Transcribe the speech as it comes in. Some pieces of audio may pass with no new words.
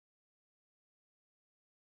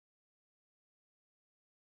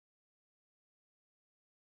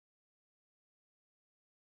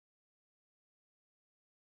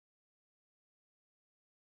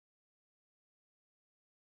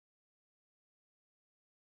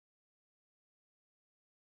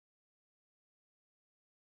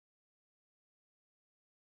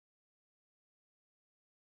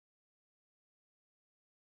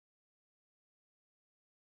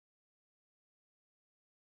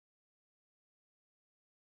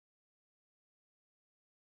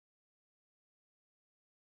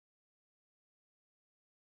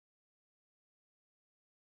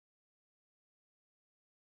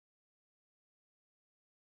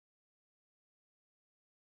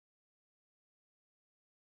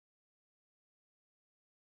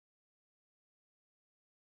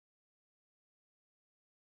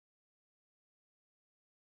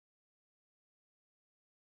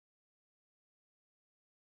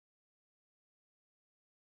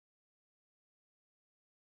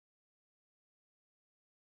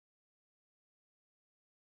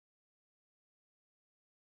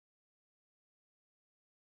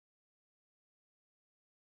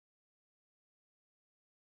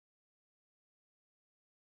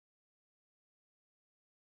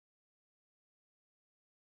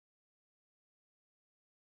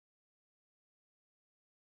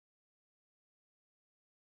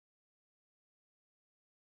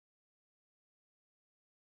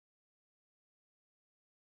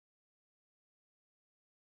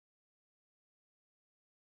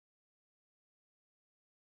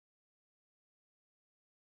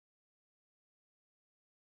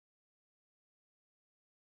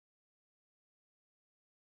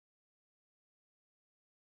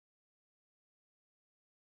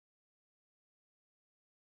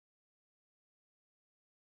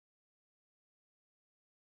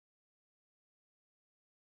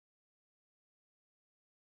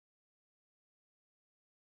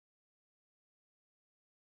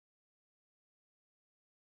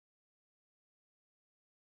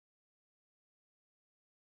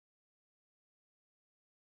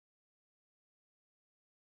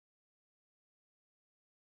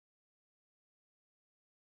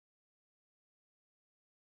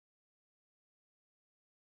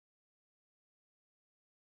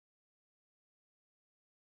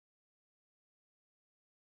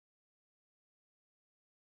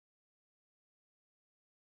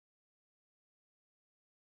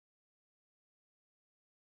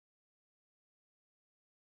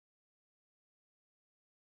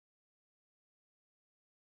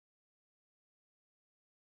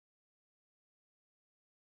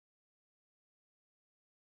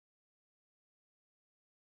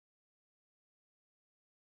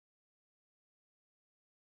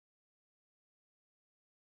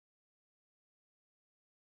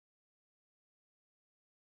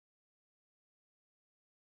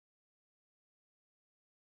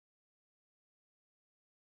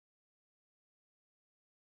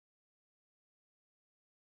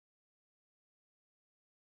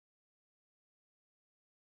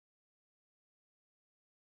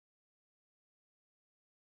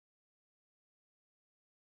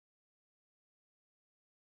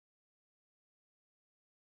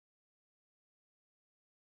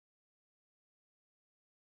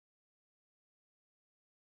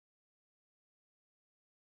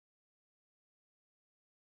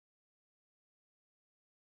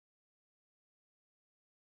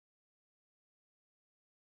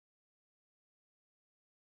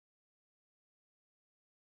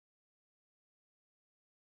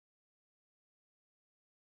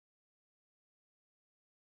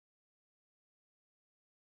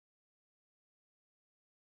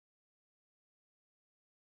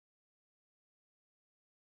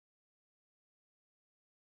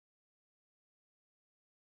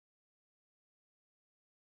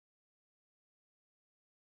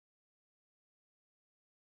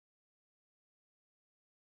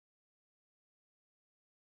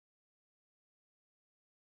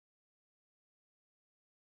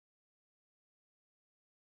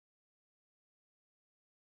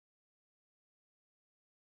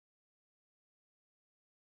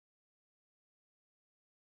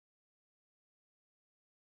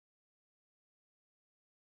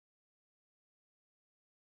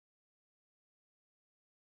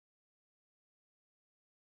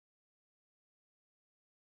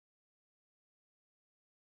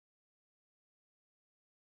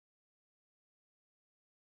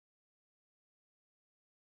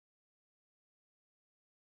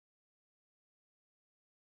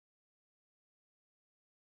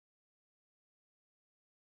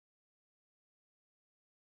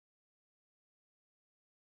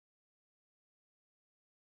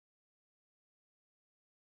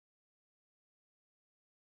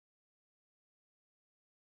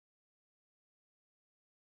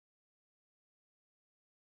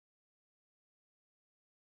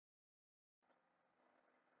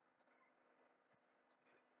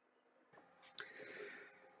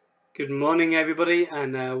Good morning, everybody,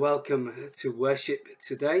 and welcome to worship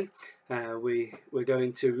today. We're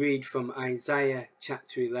going to read from Isaiah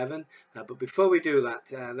chapter 11, but before we do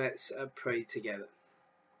that, let's pray together.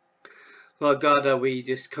 Lord God, we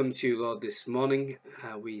just come to you, Lord, this morning.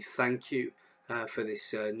 We thank you for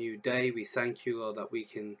this new day. We thank you, Lord, that we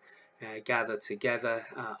can gather together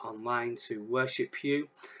online to worship you.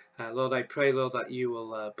 Lord, I pray, Lord, that you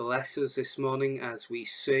will bless us this morning as we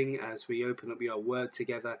sing, as we open up your word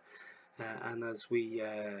together, and as we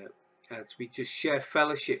just share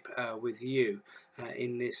fellowship with you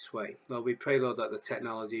in this way. Lord, we pray, Lord, that the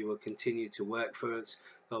technology will continue to work for us.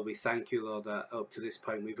 Lord, we thank you, Lord, that up to this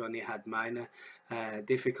point we've only had minor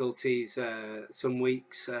difficulties some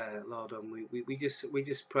weeks, Lord, and we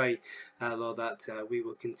just pray, Lord, that we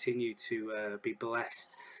will continue to be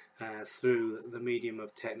blessed through the medium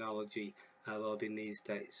of technology, Lord, in these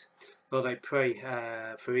days. Lord, I pray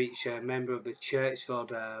for each member of the church,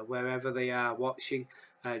 Lord, wherever they are watching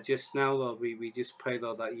just now, Lord, we just pray,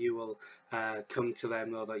 Lord, that you will come to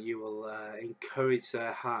them, Lord, that you will encourage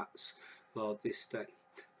their hearts, Lord, this day.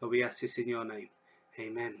 Lord, we ask this in your name.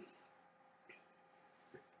 Amen.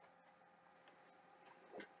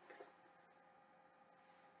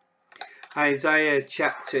 Isaiah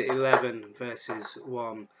chapter 11, verses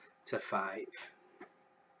 1 to 5.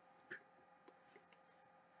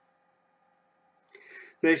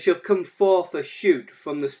 There shall come forth a shoot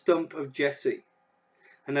from the stump of Jesse,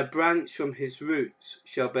 and a branch from his roots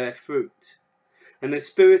shall bear fruit. And the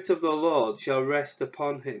Spirit of the Lord shall rest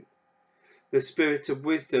upon him, the Spirit of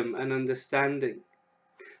wisdom and understanding,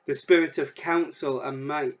 the Spirit of counsel and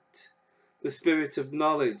might, the Spirit of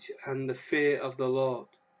knowledge and the fear of the Lord.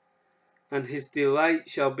 And his delight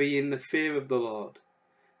shall be in the fear of the Lord.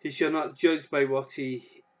 He shall not judge by what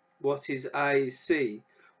his eyes see,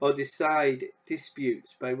 or decide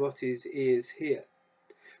disputes by what his ears hear.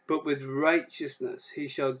 But with righteousness he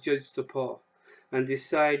shall judge the poor, and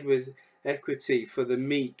decide with equity for the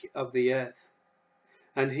meek of the earth.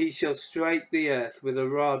 And he shall strike the earth with a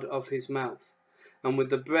rod of his mouth, and with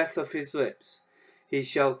the breath of his lips he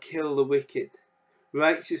shall kill the wicked.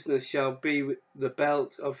 Righteousness shall be the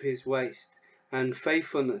belt of his waist, and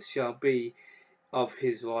faithfulness shall be of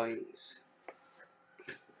his loins.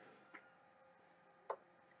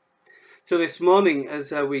 So this morning,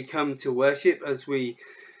 as we come to worship, as we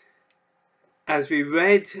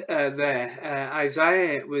read there,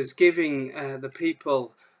 Isaiah was giving the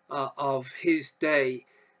people of his day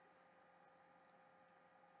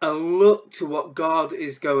a look to what God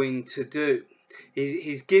is going to do.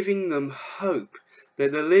 He's giving them hope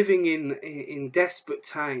that they're living in desperate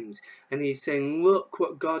times, and he's saying, look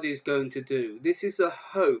what God is going to do. This is a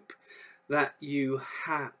hope that you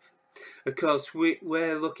have. Of course,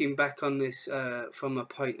 we're looking back on this from a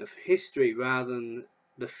point of history rather than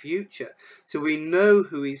the future. So we know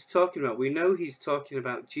who he's talking about. We know he's talking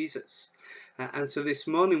about Jesus. And so this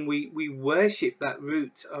morning we worship that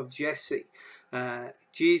root of Jesse,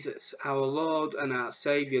 Jesus, our Lord and our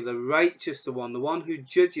Saviour, the righteous one, the one who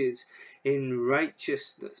judges in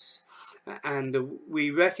righteousness. And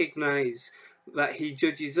we recognise that he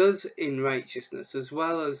judges us in righteousness as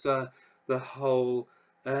well as the whole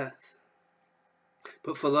earth.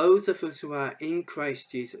 But for those of us who are in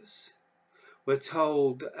Christ Jesus, we're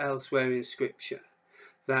told elsewhere in Scripture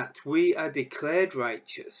that we are declared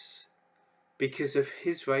righteous because of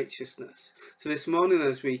his righteousness. So this morning,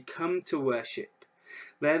 as we come to worship,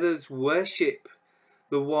 let us worship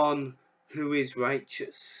the one who is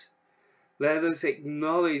righteous. Let us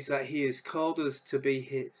acknowledge that he has called us to be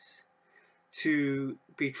his, to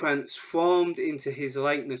be transformed into his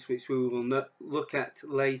likeness, which we will look at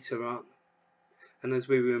later on, and as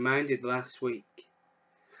we were reminded last week.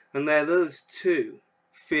 And let us too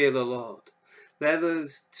fear the Lord. Let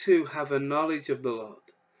us too have a knowledge of the Lord.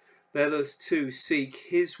 Let us too seek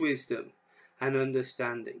his wisdom and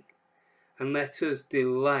understanding. And let us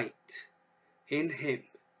delight in him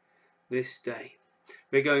this day.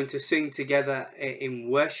 We're going to sing together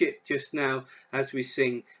in worship just now as we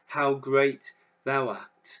sing, How Great Thou Art.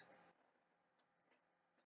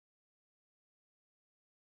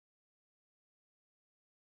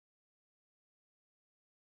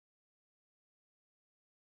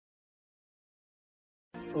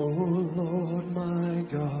 O Lord my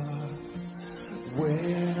God,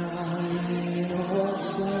 when I in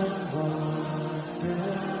awesome wonder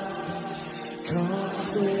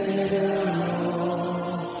consider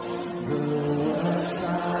all the works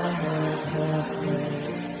thy hand hath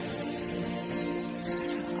made,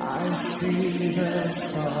 I see the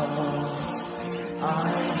stars, I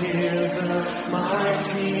hear the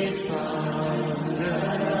mighty thunder,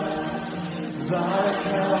 thy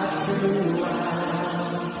path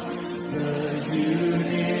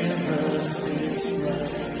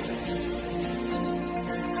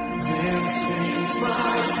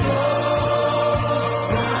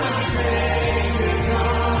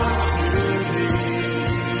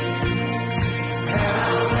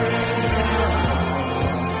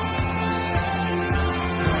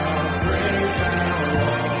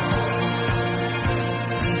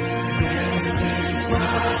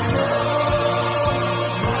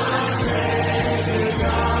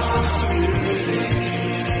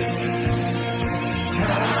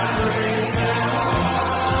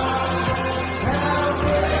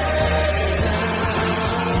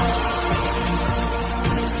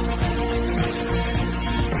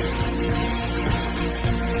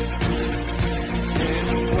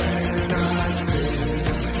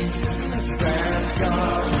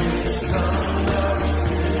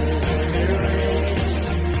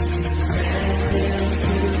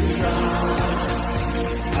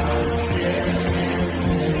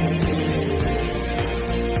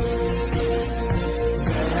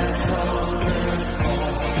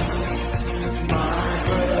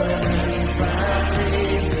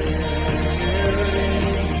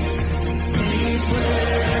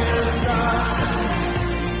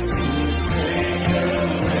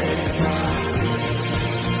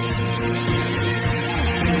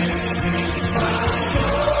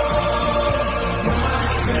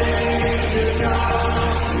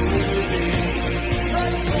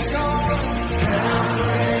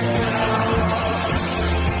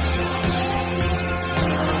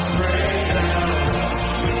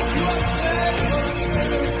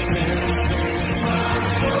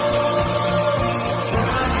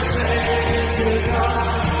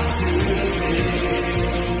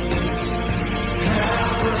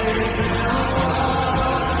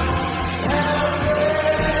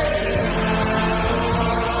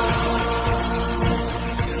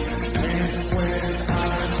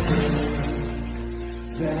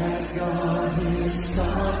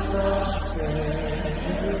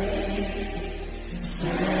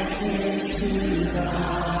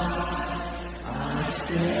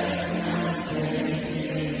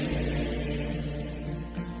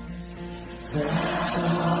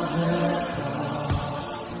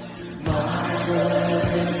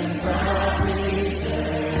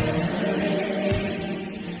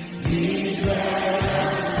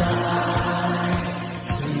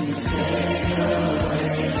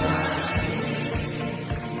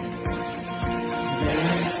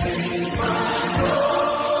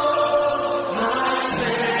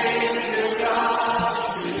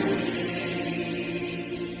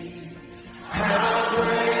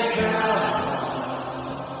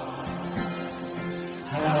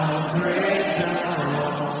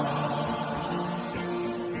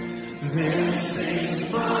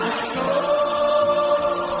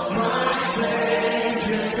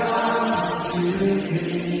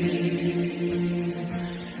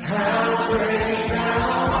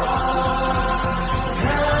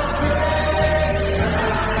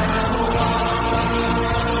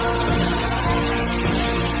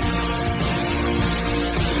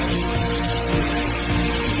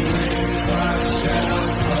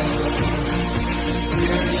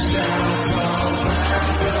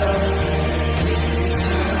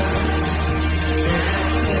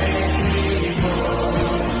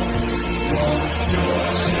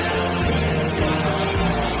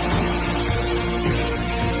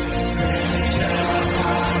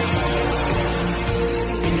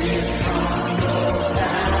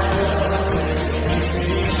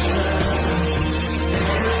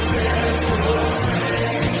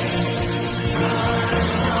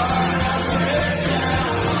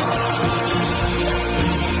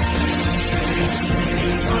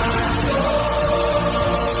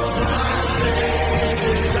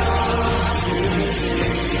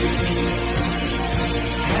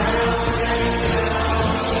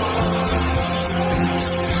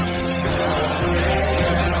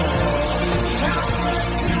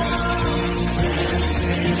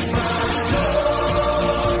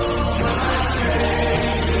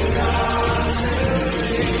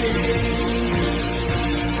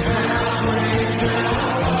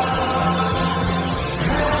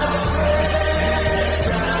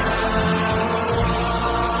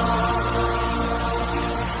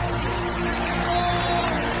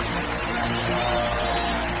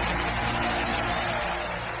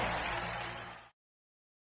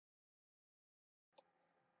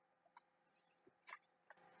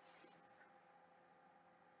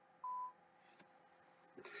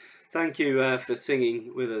Thank you for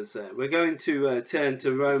singing with us. We're going to turn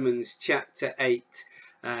to Romans chapter 8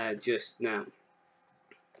 just now.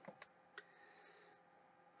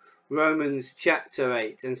 Romans chapter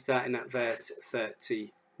 8 and starting at verse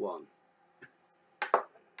 31.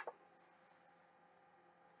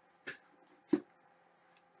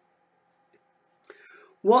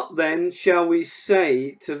 What then shall we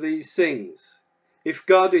say to these things? If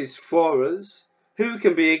God is for us, who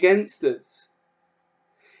can be against us?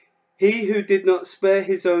 He who did not spare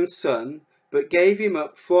his own son, but gave him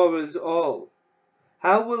up for us all,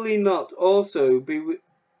 how will he not also be with,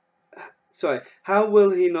 how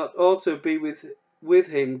will he not also be with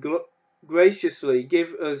him graciously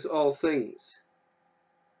give us all things?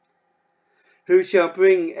 Who shall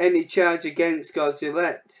bring any charge against God's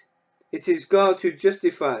elect? It is God who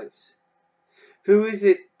justifies. Who is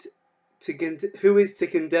to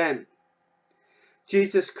condemn?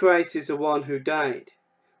 Jesus Christ is the one who died.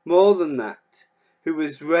 More than that, who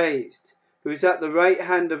was raised, who is at the right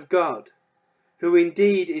hand of God, who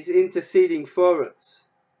indeed is interceding for us.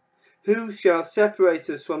 Who shall separate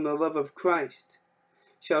us from the love of Christ?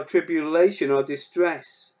 Shall tribulation or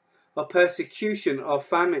distress, or persecution or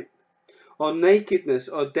famine, or nakedness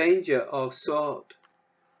or danger or sword?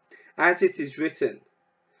 As it is written,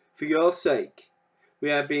 for your sake we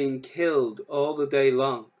are being killed all the day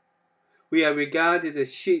long. We are regarded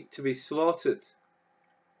as sheep to be slaughtered.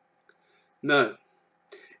 No,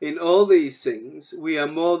 in all these things we are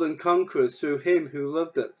more than conquerors through him who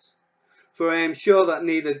loved us. For I am sure that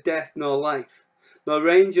neither death nor life, nor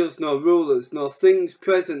angels nor rulers, nor things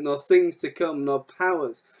present nor things to come, nor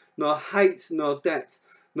powers, nor height nor depth,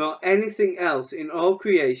 nor anything else in all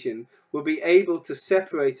creation will be able to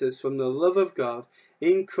separate us from the love of God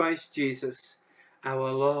in Christ Jesus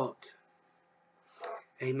our Lord.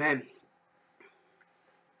 Amen.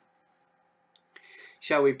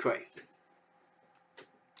 Shall we pray?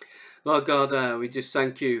 Lord God, we just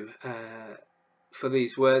thank you for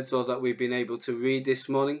these words, Lord, that we've been able to read this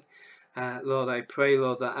morning. Lord, I pray,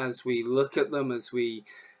 Lord, that as we look at them, as we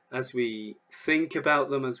think about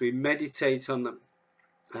them, as we meditate on them,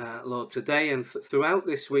 Lord, today and throughout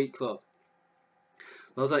this week, Lord,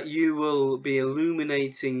 that you will be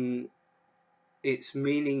illuminating its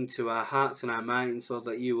meaning to our hearts and our minds, Lord,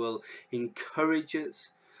 that you will encourage us,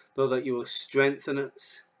 Lord, that you will strengthen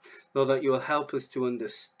us, Lord, that you will help us to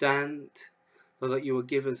understand, Lord, that you will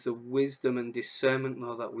give us the wisdom and discernment,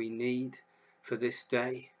 Lord, that we need for this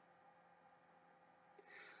day.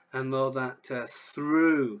 And Lord, that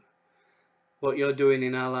through what you're doing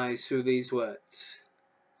in our lives through these words,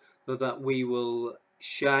 Lord, that we will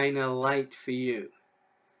shine a light for you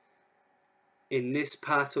in this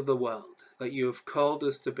part of the world that you have called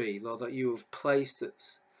us to be, Lord, that you have placed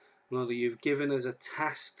us, Lord, that you've given us a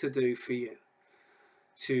task to do for you,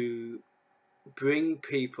 to bring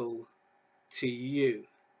people to you,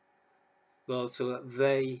 Lord, so that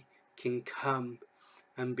they can come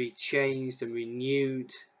and be changed and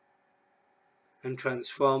renewed and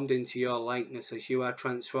transformed into your likeness as you are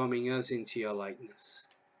transforming us into your likeness.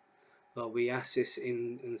 Lord, we ask this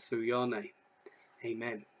in and through your name.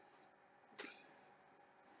 Amen.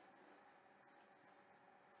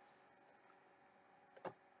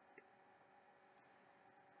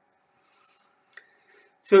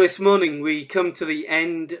 So this morning we come to the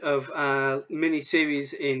end of our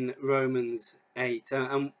mini-series in Romans 8.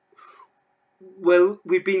 Well,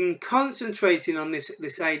 we've been concentrating on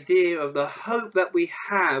this idea of the hope that we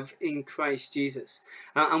have in Christ Jesus.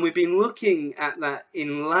 And we've been looking at that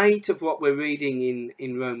in light of what we're reading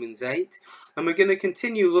in Romans 8. And we're going to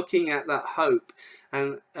continue looking at that hope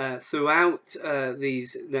and throughout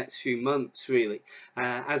these next few months, really,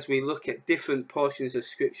 as we look at different portions of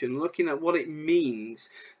Scripture and looking at what it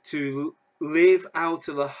means to live out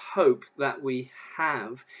of the hope that we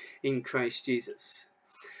have in Christ Jesus.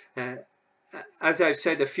 As I've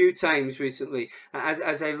said a few times recently,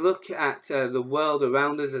 as I look at the world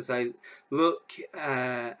around us, as I look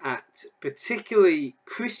at particularly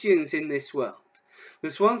Christians in this world,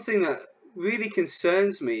 there's one thing that really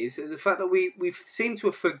concerns me is the fact that we seem to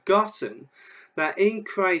have forgotten that in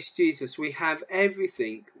Christ Jesus we have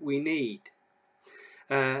everything we need.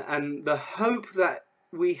 And the hope that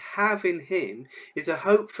we have in him is a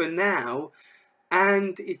hope for now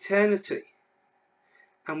and eternity.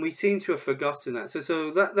 And we seem to have forgotten that.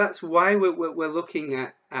 So that's why we're looking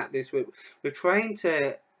at this. We're trying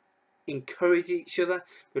to encourage each other.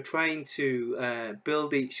 We're trying to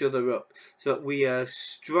build each other up so that we are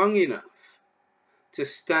strong enough to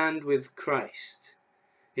stand with Christ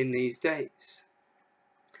in these days.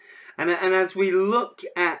 And as we look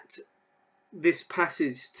at this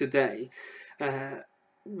passage today,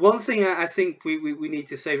 one thing I think we need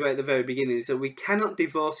to say right at the very beginning is that we cannot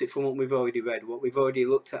divorce it from what we've already read, what we've already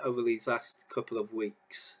looked at over these last couple of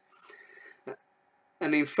weeks.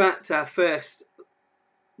 And in fact, the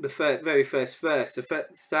very first verse, the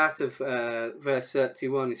start of verse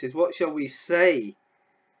 31, it says, "What shall we say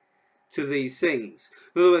to these things?"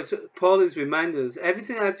 In other words, Paul is reminding us,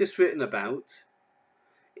 everything I've just written about,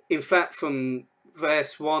 in fact, from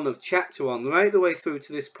verse 1 of chapter 1 right the way through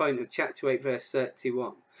to this point of chapter 8 verse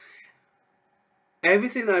 31,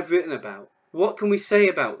 everything I've written about, what can we say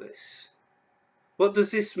about this? What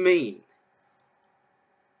does this mean?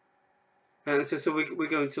 And so we're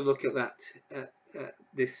going to look at that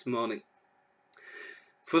this morning.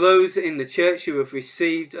 For those in the church who have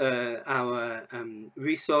received our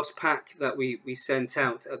resource pack that we sent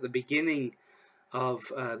out at the beginning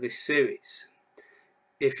of this series,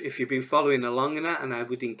 if you've been following along in that, and I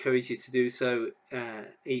would encourage you to do so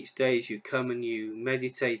each day as you come and you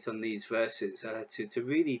meditate on these verses, to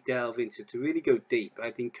really delve into, to really go deep.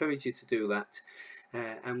 I'd encourage you to do that,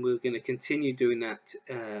 and we're going to continue doing that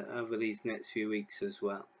over these next few weeks as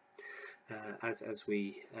well, as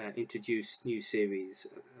we introduce new series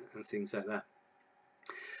and things like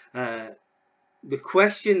that. The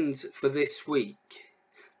questions for this week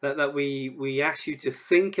that we ask you to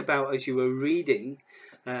think about as you were reading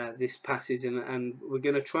this passage, and we're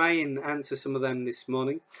going to try and answer some of them this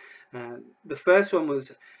morning. The first one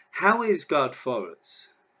was, how is God for us?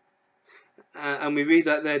 And we read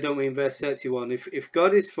that there, don't we, in verse 31. If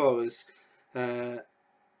God is for us,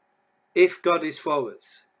 if God is for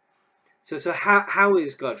us. So how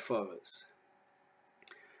is God for us?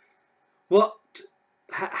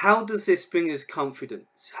 How does this bring us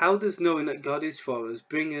confidence? How does knowing that God is for us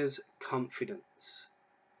bring us confidence?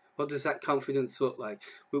 What does that confidence look like?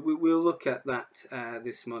 We'll look at that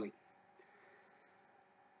this morning.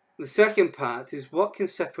 The second part is, what can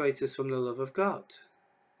separate us from the love of God?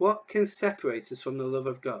 What can separate us from the love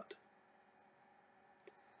of God?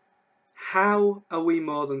 How are we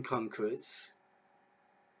more than conquerors?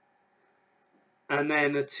 And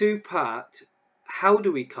then a two-part, how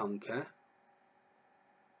do we conquer?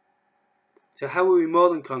 So how are we more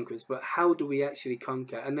than conquerors, but how do we actually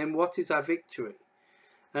conquer? And then what is our victory?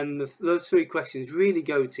 And those three questions really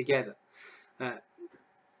go together.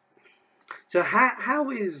 So how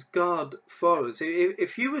is God for us?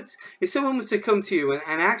 If someone was to come to you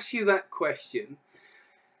and ask you that question,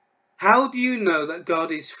 how do you know that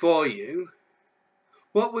God is for you?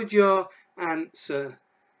 What would your answer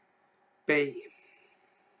be?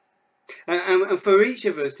 And for each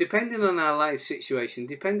of us, depending on our life situation,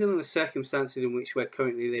 depending on the circumstances in which we're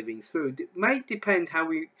currently living through, it might determine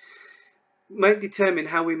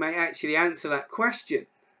how we might actually answer that question.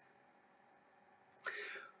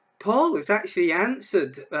 Paul has actually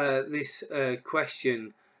answered this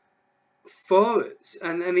question for us,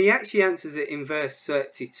 and he actually answers it in verse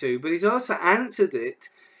 32, but he's also answered it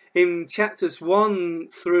in chapters 1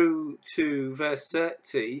 through to verse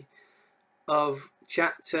 30 of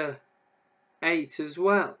chapter 8 as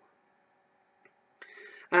well.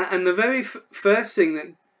 And the very first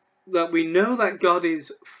thing that we know that God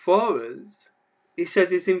is for us, he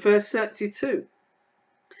said, is in verse 32,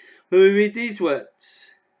 where we read these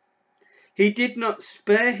words: He did not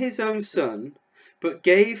spare his own son, but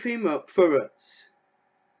gave him up for us.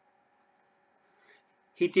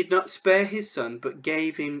 He did not spare his son, but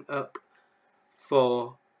gave him up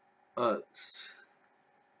for us.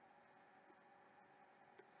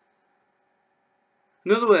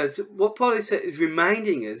 In other words, what Paul is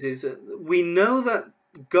reminding us is that we know that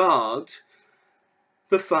God,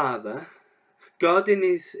 the Father, God in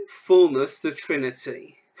his fullness, the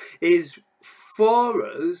Trinity, is for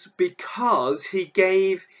us because he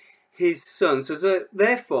gave his son. So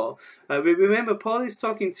therefore, remember, Paul is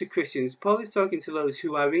talking to Christians. Paul is talking to those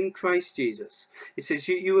who are in Christ Jesus. He says,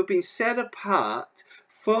 you have been set apart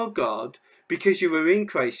for God because you were in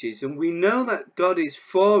Christ Jesus. And we know that God is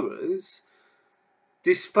for us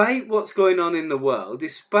despite what's going on in the world,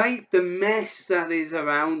 despite the mess that is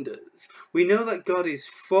around us. We know that God is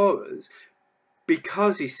for us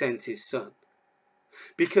because he sent his son.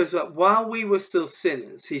 Because while we were still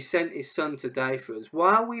sinners, he sent his son to die for us.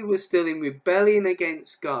 While we were still in rebellion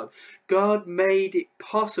against God, God made it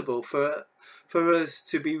possible for us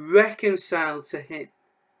to be reconciled to him.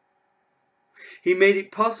 He made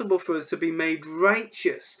it possible for us to be made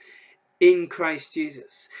righteous in Christ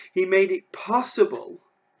Jesus. He made it possible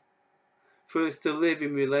for us to live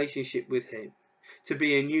in relationship with him, to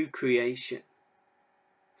be a new creation,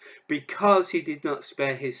 because he did not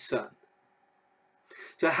spare his son.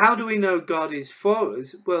 So how do we know God is for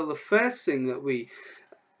us? Well, the first thing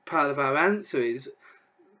part of our answer is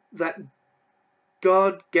that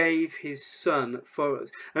God gave his son for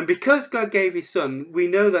us. And because God gave his son, we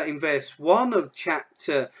know that in verse 1 of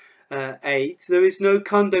chapter 8, there is no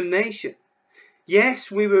condemnation. Yes,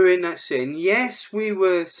 we were in that sin. Yes, we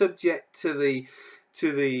were subject to the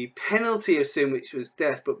penalty of sin, which was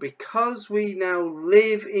death. But because we now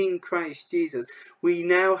live in Christ Jesus, we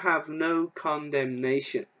now have no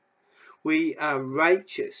condemnation. We are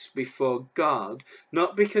righteous before God,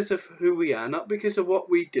 not because of who we are, not because of what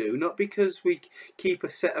we do, not because we keep a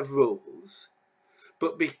set of rules,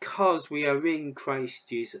 but because we are in Christ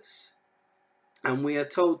Jesus. And we are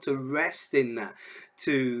told to rest in that,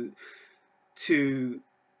 to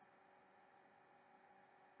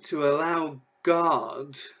allow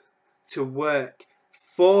God to work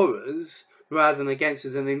for us rather than against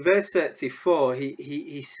us. And in verse 34,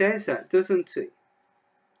 he says that, doesn't he?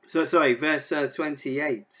 So, sorry, verse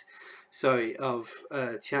 28, sorry, of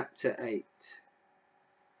chapter 8.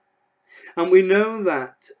 And we know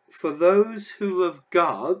that for those who love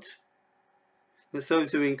God, that's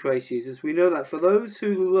those who are in Christ Jesus, we know that for those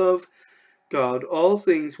who love God, all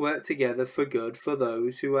things work together for good for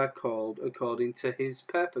those who are called according to his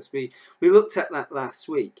purpose. We looked at that last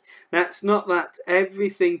week. That's not that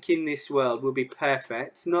everything in this world will be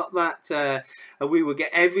perfect, not that we will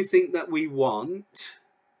get everything that we want.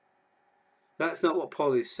 That's not what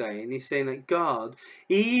Paul is saying. He's saying that God,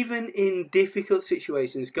 even in difficult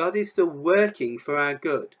situations, God is still working for our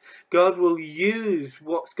good. God will use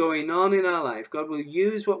what's going on in our life. God will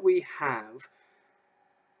use what we have,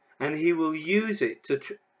 and he will use it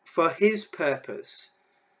for his purpose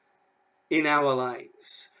in our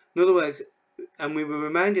lives. In other words, and we were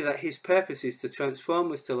reminded that his purpose is to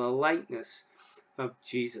transform us to the likeness of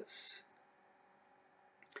Jesus.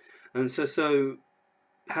 And so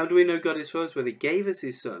how do we know God is for us? Well, he gave us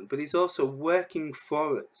his son, but he's also working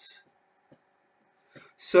for us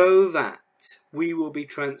so that we will be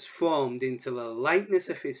transformed into the likeness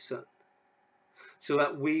of his son, so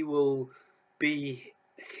that we will be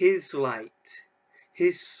his light,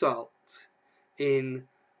 his salt in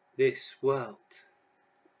this world.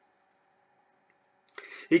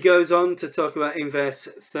 He goes on to talk about in verse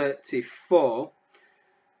 34,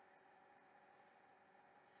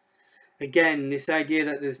 again, this idea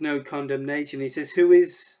that there's no condemnation. He says, who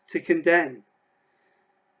is to condemn?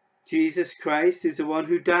 Jesus Christ is the one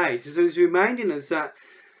who died. So he's reminding us that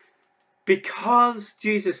because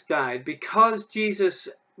Jesus died, because Jesus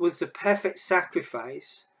was the perfect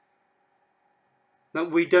sacrifice,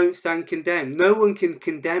 that we don't stand condemned. No one can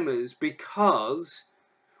condemn us because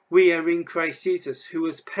we are in Christ Jesus, who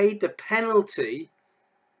has paid the penalty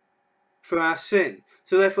for our sin.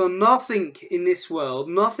 So therefore nothing in this world,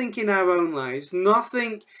 nothing in our own lives,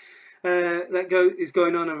 nothing that is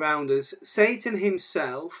going on around us, Satan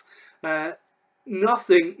himself,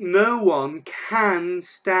 nothing, no one can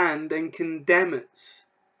stand and condemn us.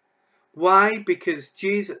 Why? Because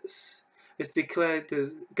Jesus is declared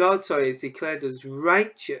as, God is declared as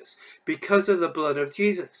righteous because of the blood of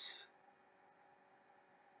Jesus.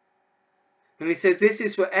 And he said this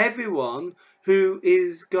is for everyone who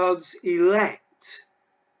is God's elect.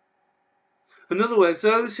 In other words,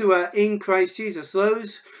 those who are in Christ Jesus,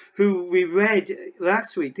 those who we read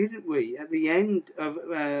last week, didn't we, at the end of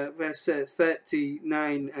verse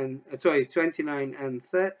 29 and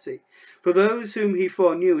 30. For those whom he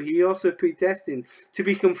foreknew, he also predestined to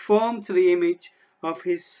be conformed to the image of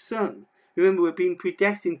his Son. Remember, we're being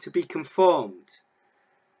predestined to be conformed,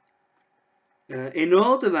 in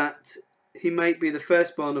order that he might be the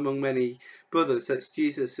firstborn among many brothers. That's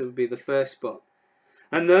Jesus who will be the firstborn.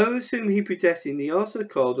 And those whom he predestined, he also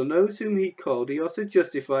called. And those whom he called, he also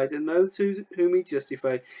justified. And those whom he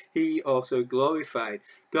justified, he also glorified.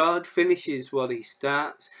 God finishes what he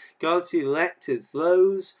starts. God's elect is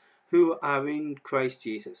those who are in Christ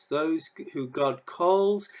Jesus. Those who God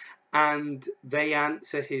calls and they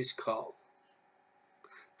answer his call.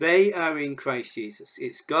 They are in Christ Jesus.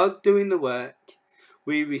 It's God doing the work.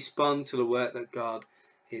 We respond to the work that God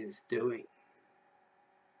is doing.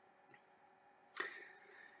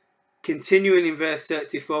 Continuing in verse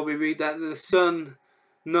 34, we read that the Son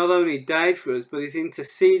not only died for us, but is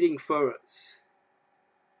interceding for us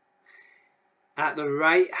at the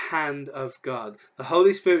right hand of God. The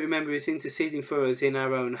Holy Spirit, remember, is interceding for us in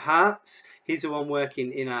our own hearts. He's the one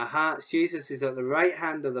working in our hearts. Jesus is at the right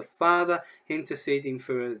hand of the Father, interceding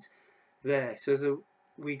for us there. So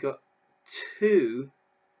we got two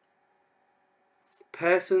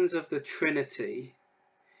persons of the Trinity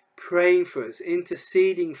praying for us,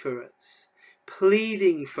 interceding for us,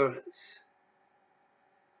 pleading for us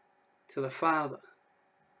to the Father,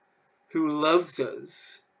 who loves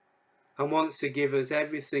us and wants to give us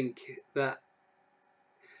everything that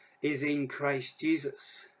is in Christ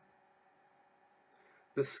Jesus.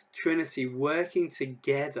 The Trinity working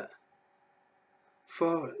together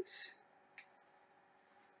for us.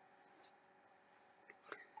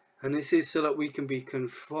 And this is so that we can be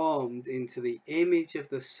conformed into the image of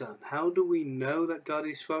the Son. How do we know that God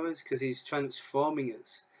is for us? Because he's transforming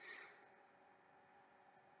us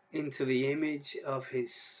into the image of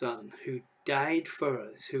his Son, who died for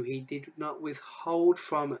us, who he did not withhold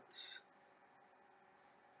from us,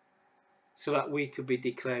 so that we could be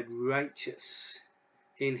declared righteous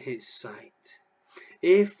in his sight.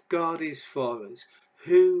 If God is for us,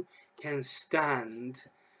 who can stand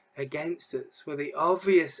against us? Well, the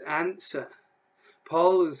obvious answer,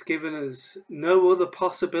 Paul has given us no other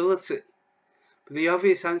possibility, but the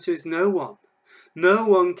obvious answer is no one. No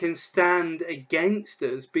one can stand against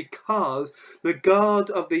us because the God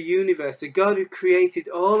of the universe, the God who created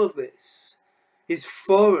all of this, is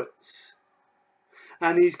for us.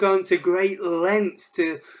 And he's gone to great lengths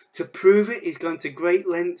to prove it. He's gone to great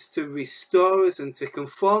lengths to restore us and to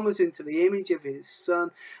conform us into the image of his Son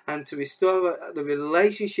and to restore the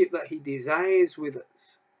relationship that he desires with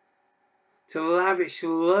us, to lavish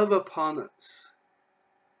love upon us.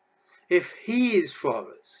 If he is for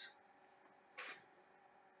us,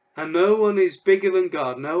 and no one is bigger than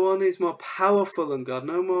God, no one is more powerful than God,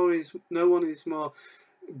 no one is more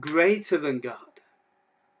greater than God,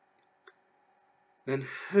 then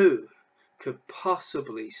who could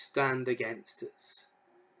possibly stand against us?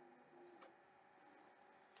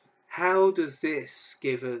 How does this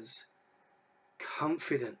give us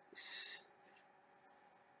confidence?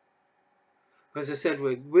 As I said,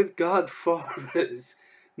 with God for us,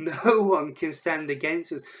 no one can stand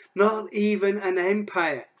against us, not even an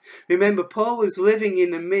empire. Remember, Paul was living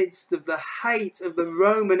in the midst of the height of the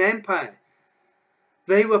Roman Empire.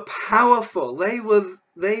 They were powerful. They were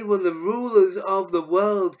the rulers of the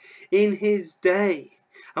world in his day.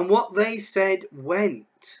 And what they said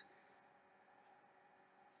went.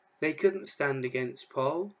 They couldn't stand against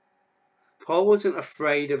Paul. Paul wasn't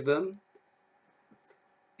afraid of them,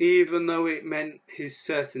 even though it meant his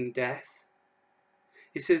certain death.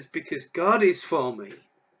 He says, because God is for me.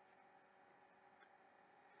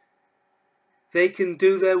 They can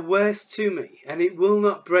do their worst to me, and it will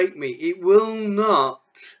not break me. It will not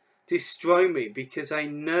destroy me, because I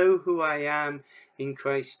know who I am in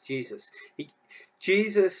Christ Jesus.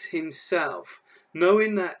 Jesus himself,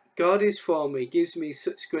 knowing that God is for me, gives me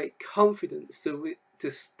such great confidence to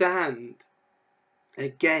stand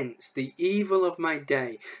against the evil of my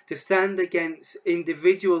day, to stand against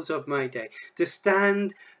individuals of my day, to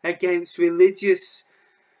stand against religious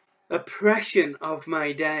oppression of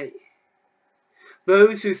my day.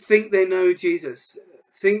 Those who think they know Jesus,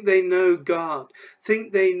 think they know God,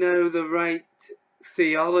 think they know the right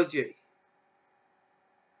theology,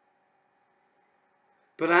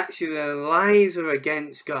 but actually their lives are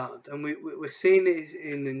against God. And we're seeing it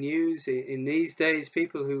in the news in these days,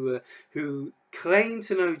 people who claim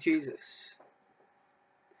to know Jesus,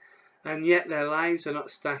 and yet their lives are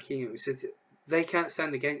not stacking up. It says they can't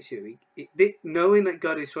stand against you. Knowing that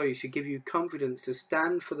God is for you should give you confidence to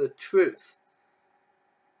stand for the truth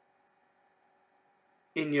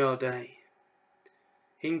in your day.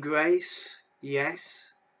 In grace,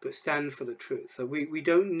 yes, but stand for the truth. So we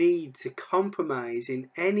don't need to compromise in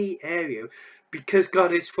any area, because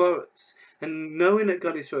God is for us. And knowing that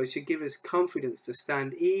God is for us should give us confidence to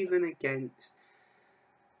stand even against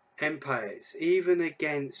empires, even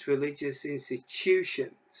against religious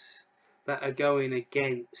institutions that are going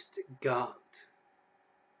against God.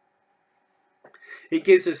 It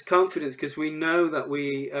gives us confidence because we know that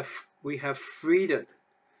we have freedom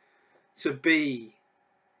to be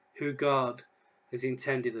who God has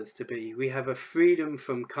intended us to be. We have a freedom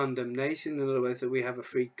from condemnation. In other words, that we have a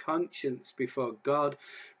free conscience before God,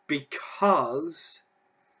 because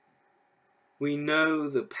we know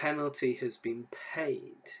the penalty has been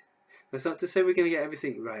paid. That's not to say we're going to get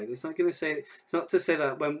everything right. It's not to say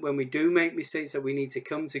that when we do make mistakes that we need to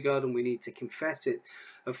come to God and we need to confess it.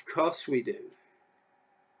 Of course we do.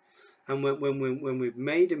 And when we've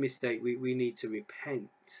made a mistake, we need to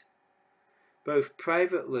repent, both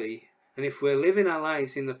privately, and if we're living our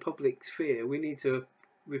lives in the public sphere, we need to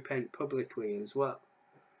repent publicly as well.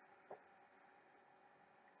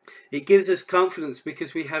 It gives us confidence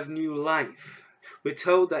because we have new life. We're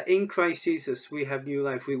told that in Christ Jesus we have new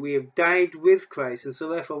life. We have died with Christ, and so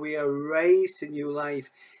therefore we are raised to new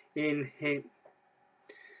life in him.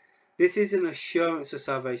 This is an assurance of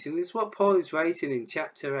salvation. This is what Paul is writing in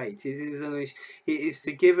chapter 8. It is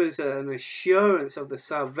to give us an assurance of the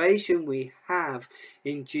salvation we have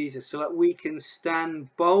in Jesus, so that we can stand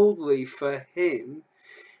boldly for him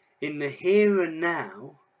in the here and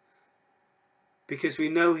now, because we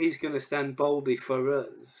know he's going to stand boldly for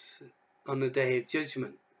us on the day of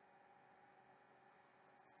judgment.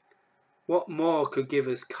 What more could give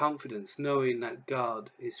us confidence, knowing that God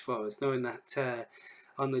is for us, knowing that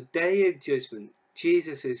on the day of judgment,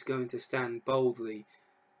 Jesus is going to stand boldly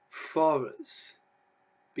for us,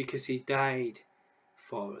 because he died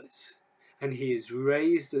for us and he has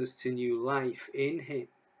raised us to new life in him.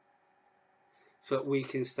 so that we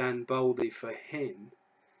can stand boldly for him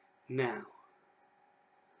now.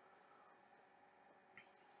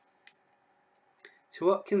 So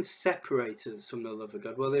what can separate us from the love of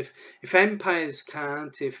God? Well, if empires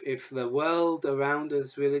can't, if the world around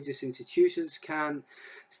us, religious institutions can't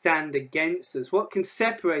stand against us, what can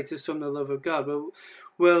separate us from the love of God?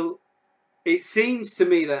 Well, it seems to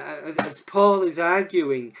me that as Paul is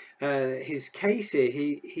arguing his case here,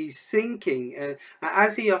 he's thinking,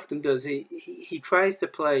 as he often does, he tries to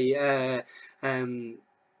play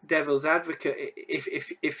devil's advocate,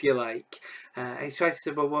 if you like. He tries to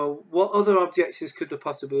say, well, what other objections could there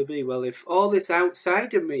possibly be? Well, if all this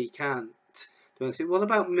outside of me can't do anything, what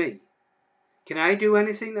about me? Can I do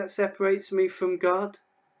anything that separates me from God?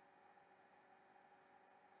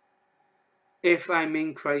 If I'm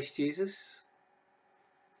in Christ Jesus?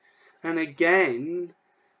 And again,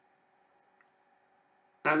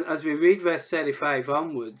 as we read verse 35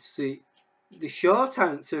 onwards, the short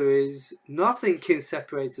answer is nothing can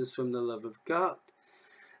separate us from the love of God.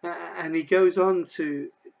 And he goes on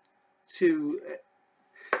to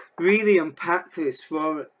really unpack this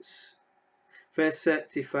for us. Verse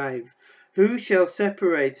 35, who shall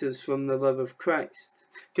separate us from the love of Christ?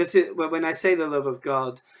 Because when I say the love of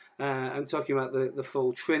God, I'm talking about the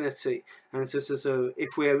full Trinity. And so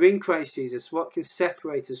if we are in Christ Jesus, what can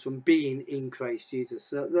separate us from being in Christ Jesus?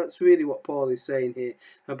 So that's really what Paul is saying here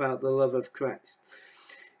about the love of Christ.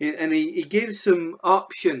 And he gives some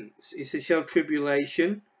options. He says, shall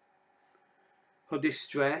tribulation or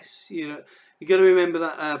distress? You've got to remember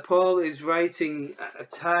that Paul is writing at a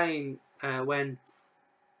time when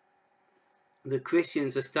the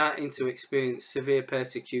Christians are starting to experience severe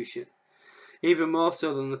persecution. Even more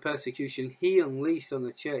so than the persecution he unleashed on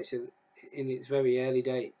the church in its very early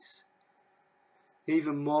days.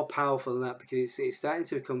 Even more powerful than that, because it's starting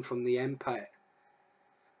to come from the empire.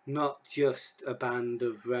 Not just a band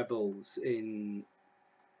of rebels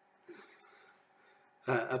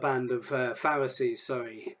a band of Pharisees,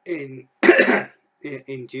 in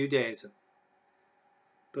Judaism.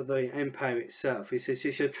 But the empire itself. He says,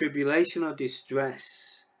 it's a tribulation or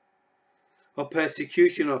distress, or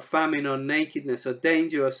persecution, or famine, or nakedness, or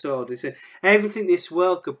danger, or sword. He said, everything this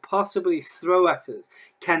world could possibly throw at us,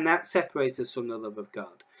 can that separate us from the love of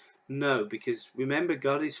God? No, because remember,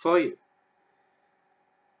 God is for you.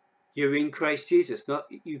 You're in Christ Jesus.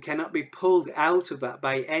 You cannot be pulled out of that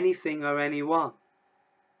by anything or anyone.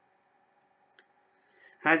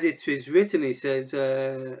 As it is written, he says,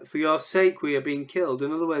 for your sake we are being killed.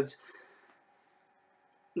 In other words,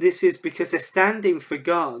 this is because they're standing for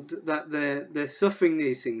God that they're suffering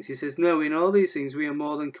these things. He says, no, in all these things we are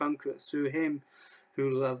more than conquerors through him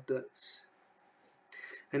who loved us.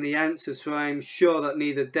 And he answers, for I am sure that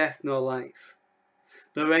neither death nor life,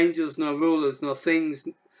 nor angels nor rulers, nor things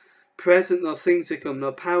present nor things to come,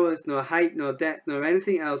 nor powers, nor height, nor depth, nor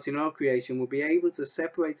anything else in all creation will be able to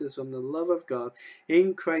separate us from the love of God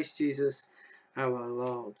in Christ Jesus our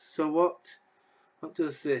Lord. So what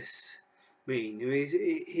does this mean?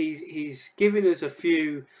 He's given us a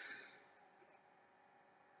few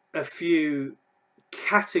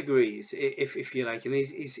categories, if you like, and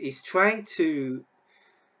he's trying to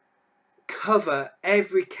cover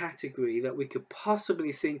every category that we could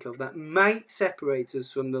possibly think of that might separate us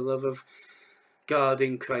from the love of God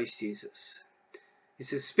in Christ Jesus. He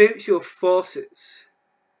says spiritual forces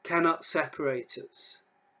cannot separate us.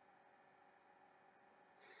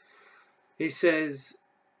 He says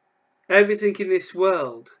everything in this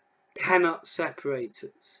world cannot separate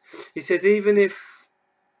us. He said even if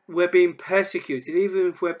we're being persecuted, even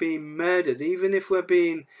if we're being murdered, even if we're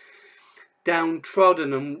being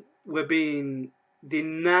downtrodden and we're being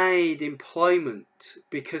denied employment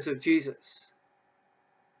because of Jesus,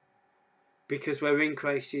 because we're in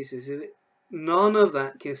Christ Jesus, none of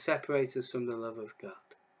that can separate us from the love of God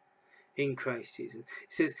in Christ Jesus.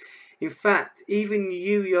 He says, in fact, even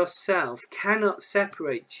you yourself cannot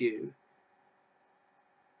separate you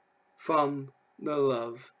from the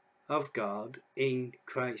love of God in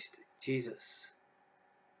Christ Jesus.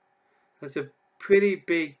 That's a pretty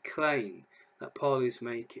big claim that Paul is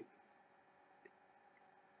making.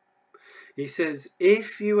 He says,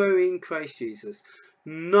 if you are in Christ Jesus,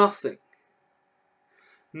 nothing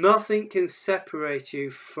can separate you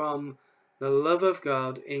from the love of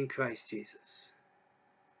God in Christ Jesus.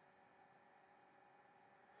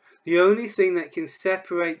 The only thing that can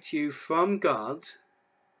separate you from God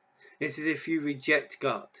is if you reject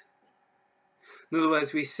God. In other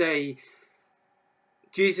words, we say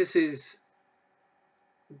Jesus'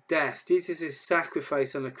 death, Jesus'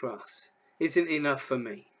 sacrifice on the cross isn't enough for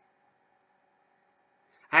me.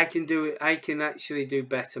 I can do it. I can actually do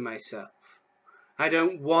better myself. I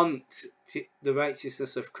don't want the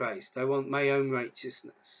righteousness of Christ. I want my own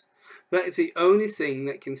righteousness. That is the only thing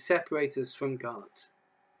that can separate us from God,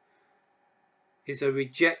 is a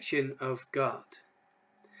rejection of God.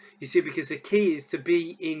 You see, because the key is to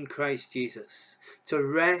be in Christ Jesus, to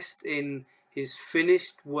rest in his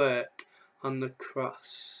finished work on the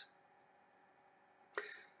cross.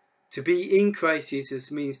 To be in Christ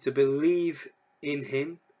Jesus means to believe in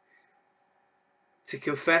him, to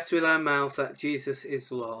confess with our mouth that Jesus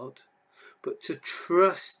is Lord, but to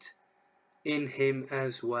trust in him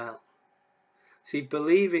as well. See,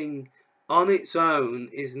 believing on its own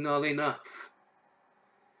is not enough.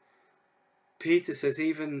 Peter says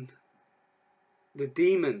even the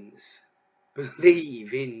demons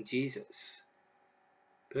believe in Jesus,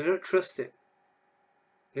 but they don't trust him.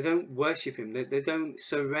 They don't worship him. They don't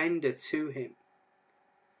surrender to him.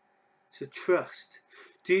 So trust.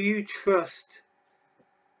 Do you trust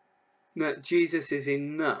that Jesus is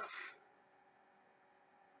enough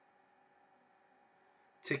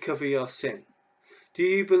to cover your sin? Do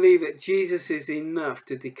you believe that Jesus is enough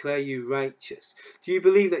to declare you righteous? Do you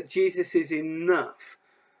believe that Jesus is enough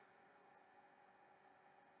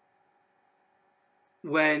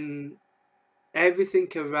when everything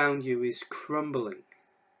around you is crumbling?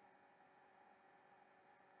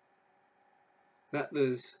 That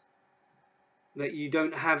you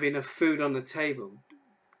don't have enough food on the table?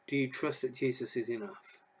 Do you trust that Jesus is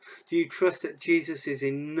enough? Do you trust that Jesus is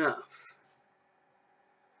enough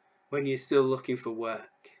when you're still looking for work?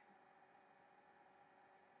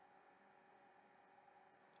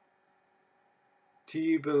 Do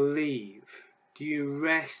you believe? Do you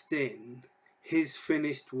rest in his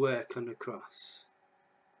finished work on the cross?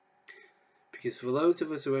 Because for those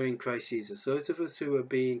of us who are in Christ Jesus, those of us who are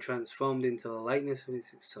being transformed into the likeness of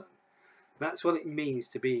his Son, that's what it means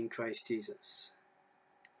to be in Christ Jesus.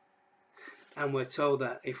 And we're told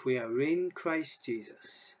that if we are in Christ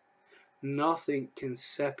Jesus, nothing can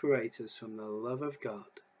separate us from the love of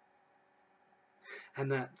God.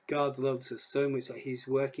 And that God loves us so much that he's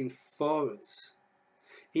working for us,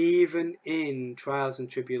 even in trials and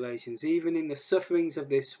tribulations, even in the sufferings of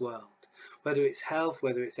this world, whether it's health,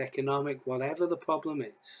 whether it's economic, whatever the problem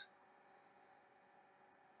is,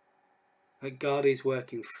 that God is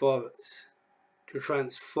working for us to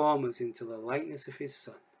transform us into the likeness of his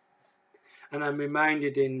Son. And I'm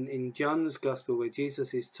reminded in John's Gospel where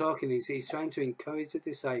Jesus is talking, he's trying to encourage the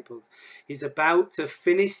disciples. He's about to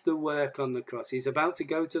finish the work on the cross. He's about to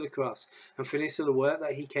go to the cross and finish the work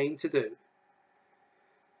that he came to do.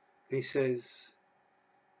 He says,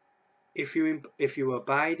 if you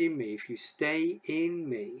abide in me, if you stay in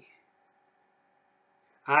me,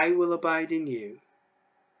 I will abide in you,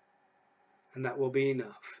 and that will be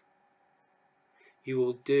enough. You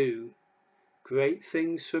will do great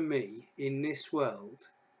things for me in this world.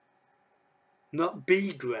 Not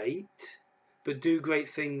be great, but do great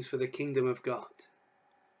things for the kingdom of God.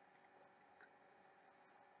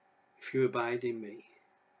 If you abide in me,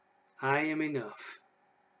 I am enough.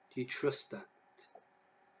 Do you trust that?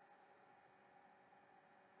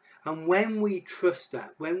 And when we trust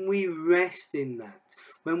that, when we rest in that,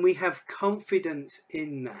 when we have confidence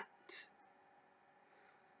in that,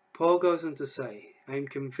 Paul goes on to say, I am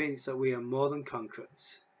convinced that we are more than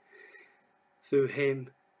conquerors through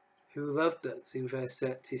him who loved us, in verse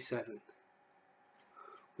 37.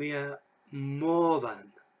 We are more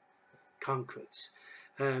than conquerors.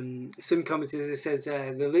 Some commentators says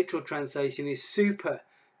the literal translation is super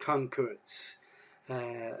conquerors.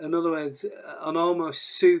 In other words, an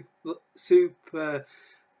almost super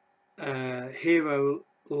hero-like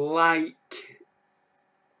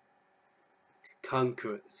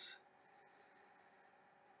conquerors.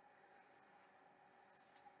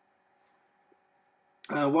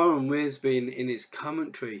 Warren Wiersbe in his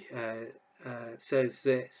commentary says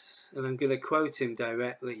this, and I'm going to quote him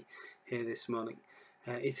directly here this morning.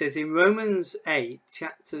 He says, in Romans 8,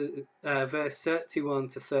 verse 31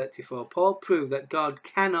 to 34, Paul proved that God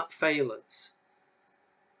cannot fail us,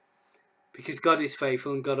 because God is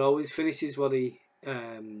faithful and God always finishes what he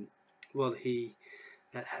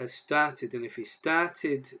has started. And if he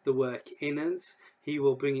started the work in us, he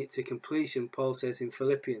will bring it to completion, Paul says in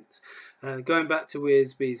Philippians. Going back to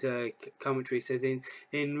Wiersbe's commentary, he says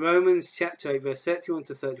in Romans chapter 8, verse 31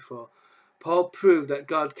 to 34, Paul proved that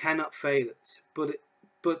God cannot fail us.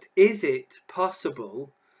 But is it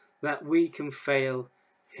possible that we can fail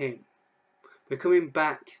him? We're coming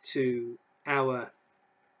back to our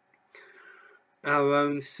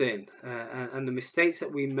own sin and the mistakes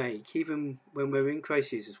that we make. Even when we're in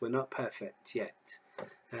Christ Jesus, we're not perfect yet.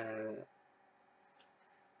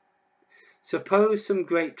 Suppose some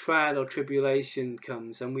great trial or tribulation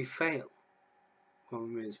comes and we fail,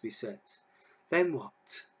 Warren Wiersbe says. Then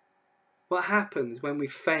what? What happens when we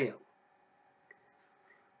fail?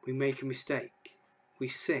 We make a mistake. We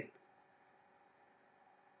sin.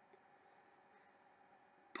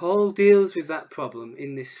 Paul deals with that problem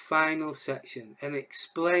in this final section and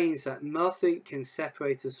explains that nothing can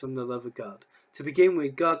separate us from the love of God. To begin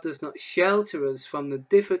with, God does not shelter us from the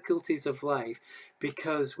difficulties of life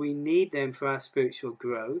because we need them for our spiritual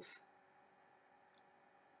growth.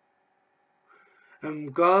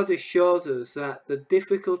 And God assures us that the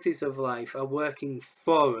difficulties of life are working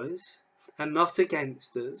for us and not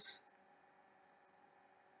against us.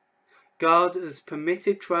 God has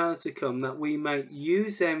permitted trials to come that we might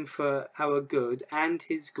use them for our good and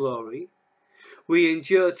His glory. We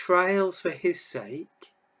endure trials for His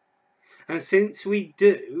sake. And since we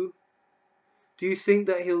do you think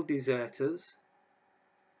that He'll desert us?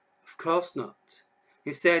 Of course not.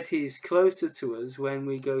 Instead, He is closer to us when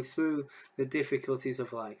we go through the difficulties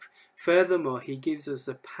of life. Furthermore, He gives us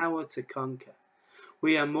the power to conquer.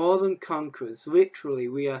 We are more than conquerors. Literally,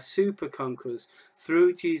 we are super conquerors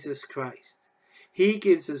through Jesus Christ. He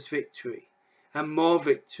gives us victory, and more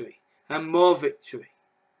victory, and more victory.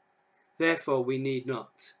 Therefore, we need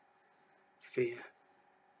not fear.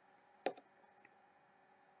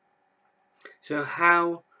 So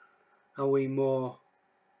how are we more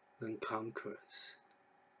than conquerors?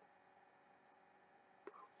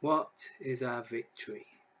 What is our victory?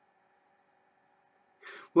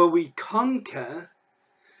 Well, we conquer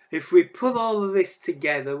if we put all of this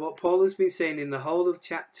together, what Paul has been saying in the whole of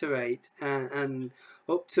chapter 8 and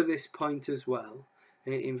up to this point as well,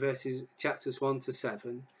 in chapters 1 to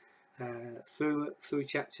 7, through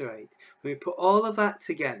chapter 8. When we put all of that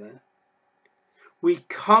together, we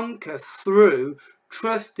conquer through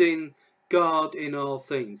trusting God in all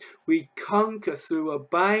things. We conquer through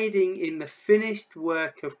abiding in the finished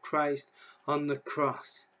work of Christ on the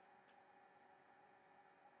cross.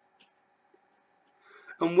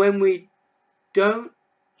 And when we don't,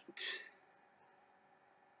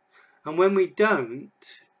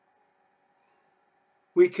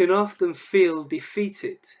 we can often feel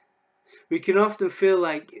defeated. We can often feel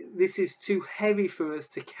like this is too heavy for us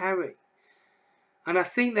to carry. And I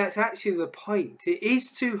think that's actually the point. It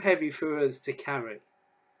is too heavy for us to carry.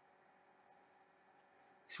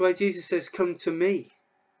 That's why Jesus says, "Come to me,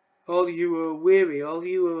 all you who are weary, all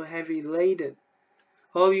you who are heavy laden,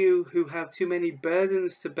 all you who have too many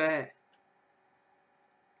burdens to bear.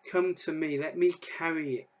 Come to me, let me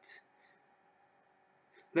carry it.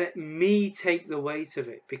 Let me take the weight of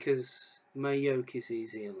it, because my yoke is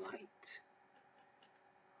easy and light."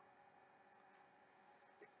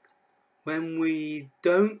 When we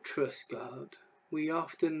don't trust God, we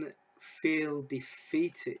often feel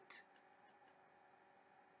defeated.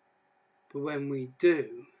 But when we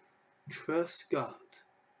do trust God,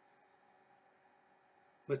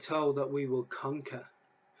 we're told that we will conquer.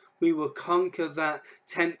 We will conquer that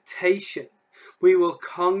temptation. We will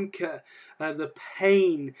conquer the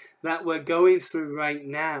pain that we're going through right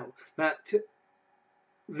now. That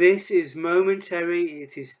this is momentary,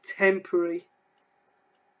 it is temporary.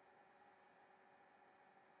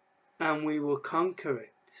 And we will conquer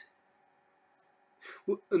it.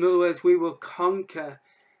 In other words, we will conquer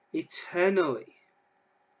eternally.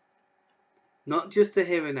 Not just the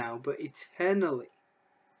here and now, but eternally.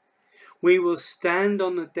 We will stand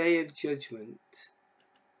on the day of judgment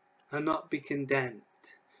and not be condemned.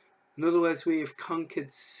 In other words, we have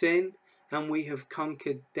conquered sin and we have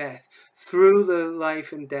conquered death through the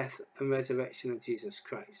life and death and resurrection of Jesus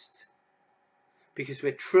Christ. Because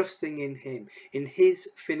we're trusting in Him, in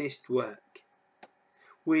His finished work.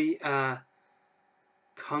 We are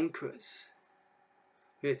conquerors.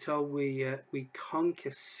 We're told we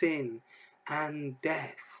conquer sin and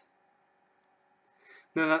death.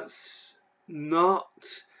 Now that's not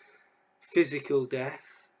physical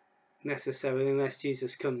death necessarily, unless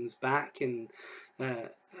Jesus comes back and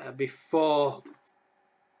before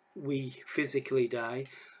we physically die.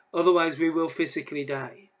 Otherwise we will physically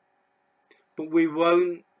die. But we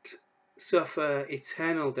won't suffer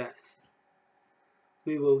eternal death.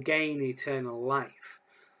 We will gain eternal life.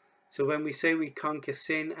 So when we say we conquer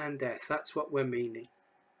sin and death, that's what we're meaning.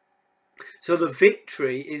 So the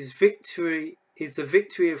victory is the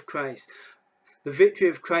victory of Christ. The victory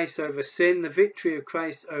of Christ over sin, the victory of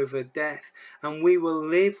Christ over death, and we will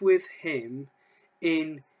live with Him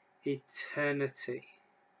in eternity.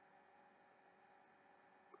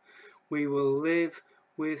 We will live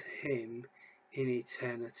with Him in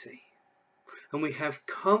eternity. And we have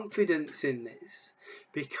confidence in this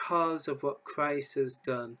because of what Christ has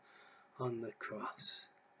done on the cross.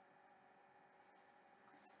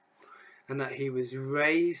 And that he was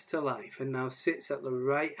raised to life and now sits at the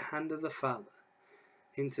right hand of the Father,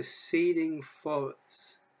 interceding for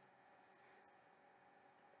us,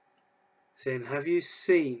 saying, have you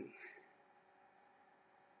seen?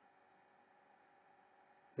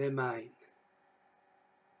 They're mine.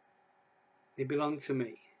 They belong to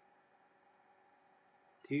me.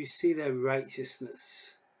 Do you see their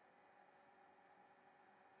righteousness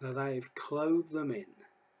that I have clothed them in?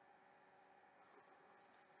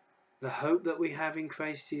 The hope that we have in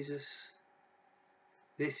Christ Jesus,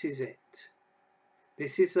 this is it.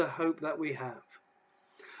 This is the hope that we have.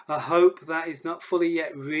 A hope that is not fully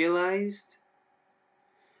yet realized,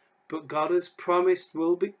 but God has promised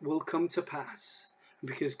will come to pass. And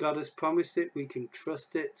because God has promised it, we can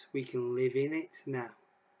trust it, we can live in it now.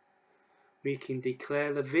 We can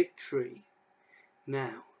declare the victory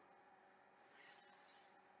now.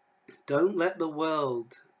 Don't let the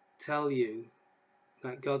world tell you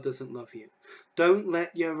that God doesn't love you. Don't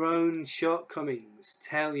let your own shortcomings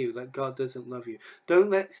tell you that God doesn't love you. Don't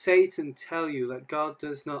let Satan tell you that God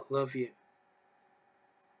does not love you.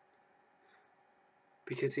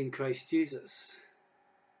 Because in Christ Jesus,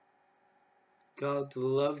 God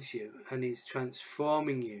loves you and is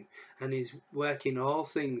transforming you and is working all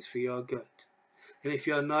things for your good. And if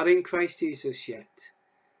you're not in Christ Jesus yet,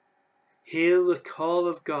 hear the call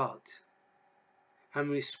of God and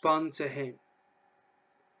respond to him.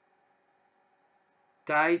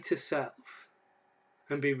 Die to self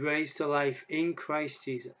and be raised to life in Christ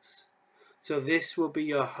Jesus. So this will be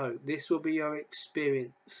your hope. This will be your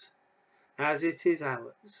experience as it is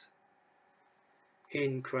ours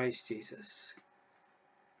in Christ Jesus.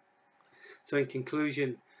 So in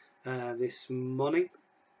conclusion, this morning,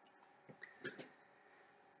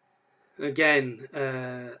 again,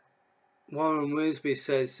 Warren Wiersbe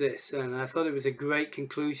says this, and I thought it was a great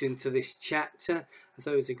conclusion to this chapter. I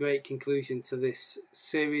thought it was a great conclusion to this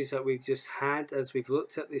series that we've just had as we've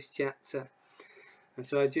looked at this chapter. And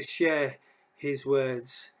so I just share his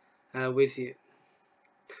words with you.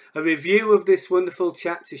 A review of this wonderful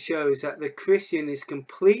chapter shows that the Christian is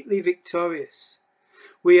completely victorious.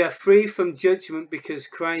 We are free from judgment because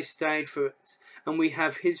Christ died for us, and we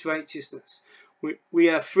have his righteousness. We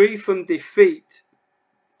are free from defeat,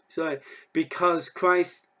 because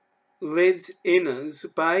Christ lives in us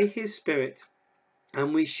by his Spirit,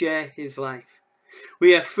 and we share his life.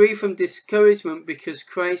 We are free from discouragement because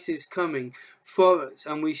Christ is coming for us,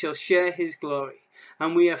 and we shall share his glory.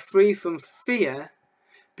 And we are free from fear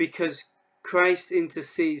because Christ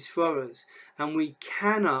intercedes for us, and we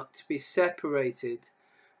cannot be separated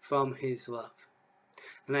from his love.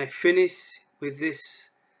 And I finish with this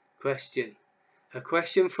question, a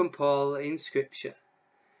question from Paul in Scripture.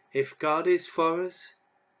 If God is for us,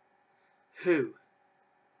 who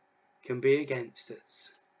can be against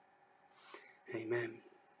us? Amen.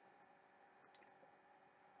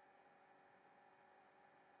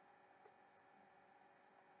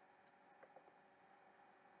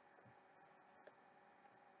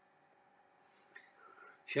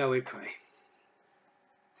 Shall we pray?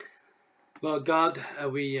 Lord God,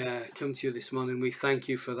 we come to you this morning. We thank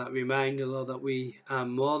you for that reminder, Lord, that we are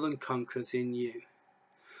more than conquerors in you.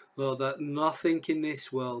 Lord, that nothing in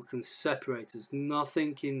this world can separate us.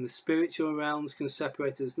 Nothing in the spiritual realms can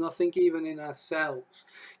separate us. Nothing even in ourselves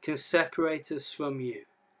can separate us from you.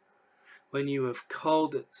 When you have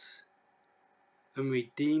called us and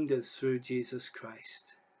redeemed us through Jesus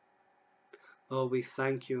Christ. Lord, we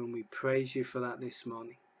thank you and we praise you for that this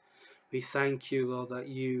morning. We thank you, Lord, that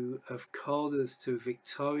you have called us to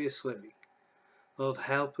victorious living. Lord,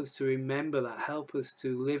 help us to remember that. Help us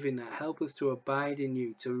to live in that. Help us to abide in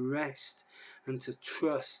you, to rest and to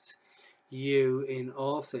trust you in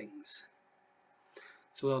all things.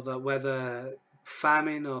 So, Lord, that whether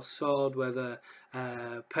famine or sword, whether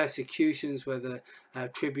persecutions, whether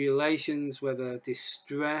tribulations, whether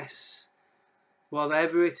distress,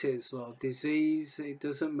 whatever it is, Lord, disease, it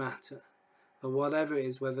doesn't matter. Or whatever it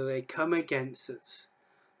is, whether they come against us,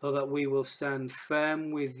 Lord, that we will stand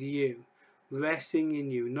firm with you, resting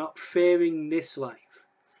in you, not fearing this life,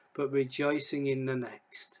 but rejoicing in the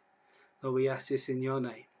next. Lord, we ask this in your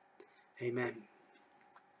name. Amen.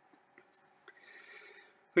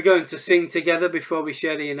 We're going to sing together before we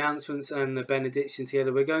share the announcements and the benediction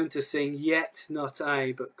together. We're going to sing, Yet Not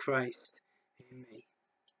I, But Christ in Me.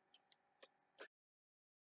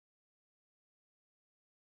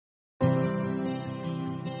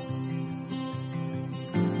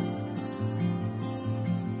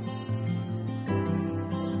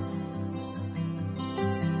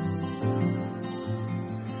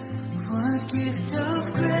 What gift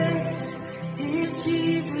of grace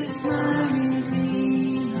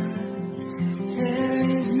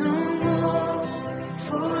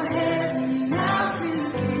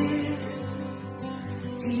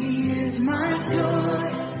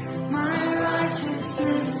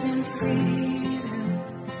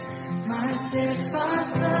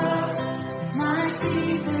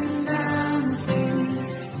deep and boundless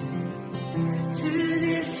peace. To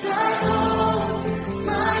this I hold,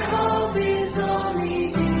 my hope is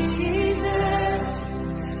only Jesus.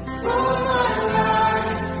 For my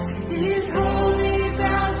life is wholly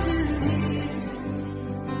bound to His.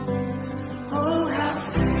 Oh, how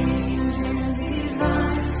strange and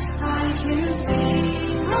divine, I can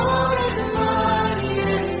see all is money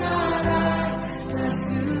and not I, but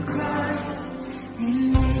through Christ in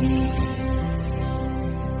me.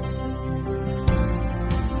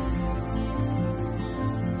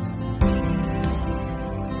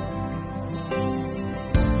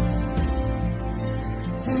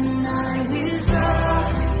 The night is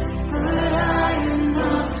dark, but I am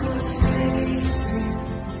not forsaken.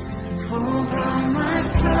 For by my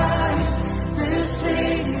side, the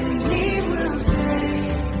Savior, He will stay.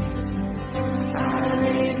 I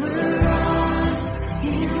labor on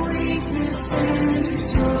in weakness and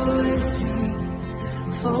rejoicing.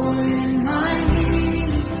 For in my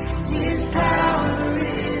need, His power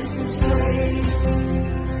is displayed.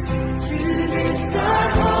 To this I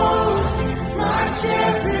hold, my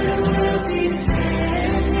shepherd will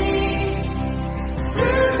defend me.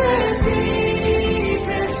 Through the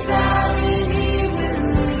deepest valley He will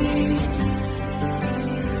lead.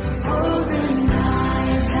 Oh, the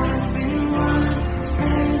night has been won,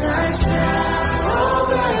 and I shall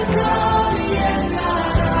overcome, yet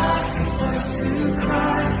not I, but through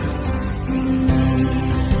Christ in me.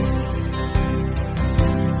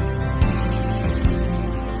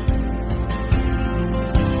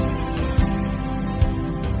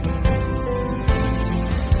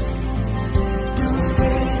 No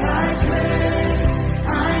faith I dread, I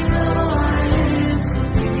know I am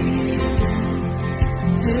forgiven.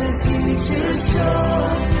 The future's sure,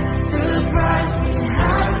 the price He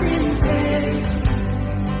has been paid.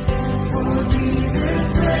 For Jesus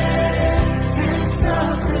bled and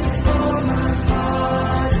suffered for my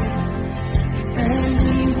body, and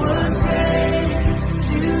He was raised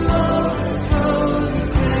to overthrow the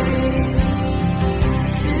grave.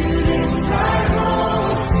 To this I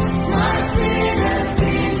hold, my sin has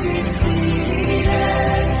been defeated.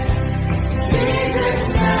 Jesus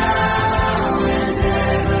now and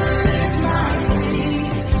ever is my plea.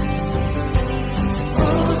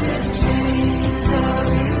 Oh, the chains are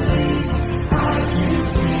released, I can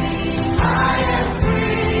sing, I am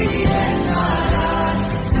free, and not I,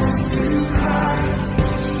 but through Christ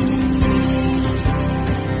in me.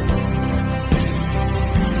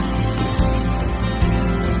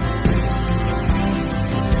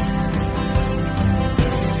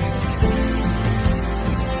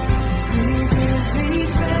 With every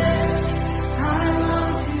breath, I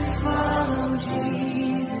long to follow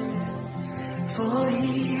Jesus, for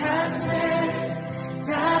He has said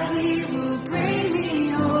that He will bring me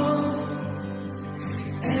home.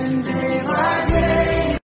 And day by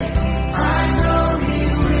day, I know He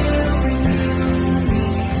will renew me,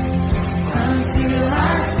 until I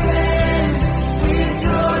stand with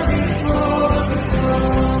joy before the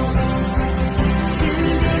throne. To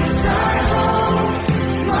this I hold,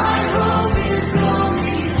 my hope is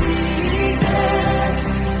only Jesus.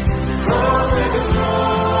 Over the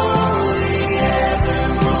glory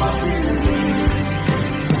evermore to me.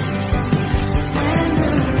 When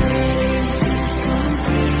the race is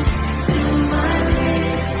complete, to my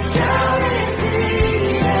lips shall it be,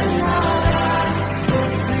 and not I, but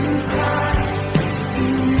through Christ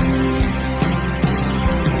in me.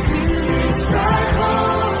 To this I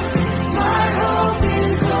hold, my hope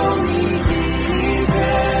is only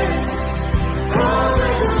Jesus.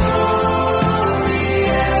 Over the glory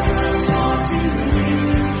evermore to me.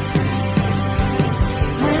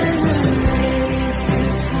 When the race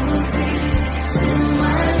is complete, to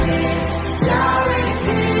my lips shall it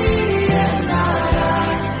be, and not I,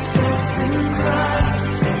 but through Christ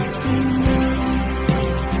in me.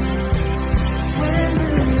 When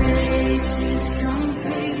the race is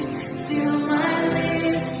complete, to my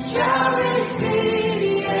lips shall it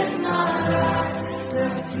be, and not I,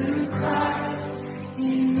 but through Christ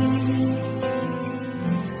in me.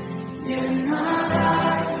 Yet not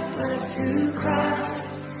I, but through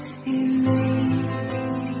Christ in me.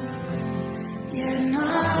 Yet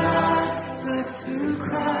not I, but through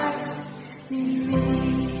Christ in me.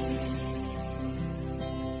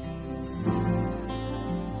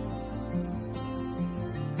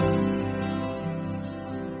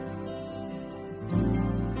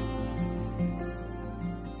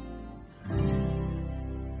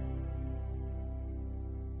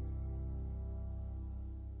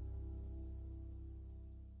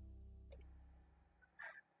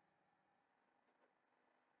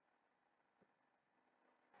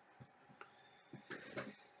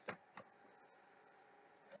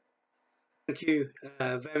 Thank you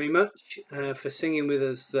very much for singing with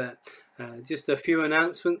us there. Just a few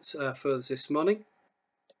announcements for us this morning.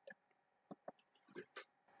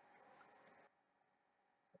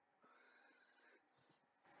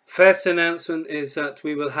 First announcement is that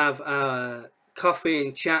we will have our coffee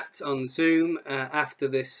and chat on Zoom after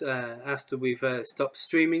this, after we've stopped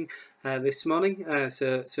streaming this morning.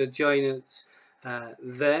 So join us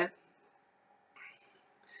there.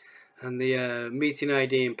 And the meeting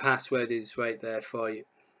ID and password is right there for you.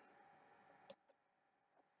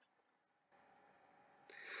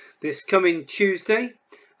 This coming Tuesday,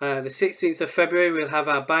 the 16th of February, we'll have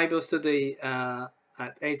our Bible study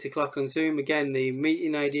at 8 o'clock on Zoom. Again, the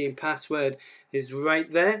meeting ID and password is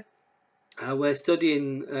right there. We're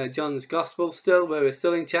studying John's Gospel still. We're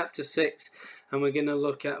still in chapter 6, and we're going to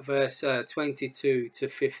look at verse 22 to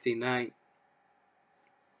 59.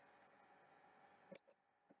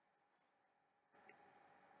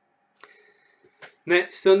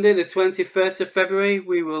 Next Sunday, the 21st of February,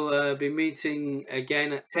 we will be meeting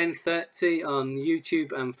again at 10:30 on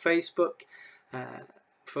YouTube and Facebook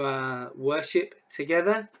for our worship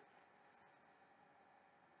together.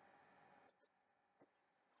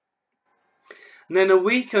 And then a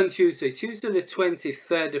week on Tuesday the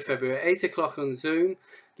 23rd of February, 8 o'clock on Zoom.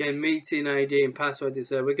 Again, meeting ID and password is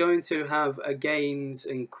there. We're going to have a games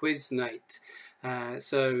and quiz night.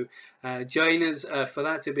 So join us for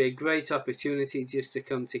that. It'll be a great opportunity just to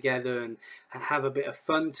come together and have a bit of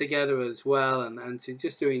fun together as well, and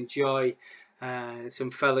to enjoy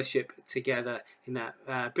some fellowship together in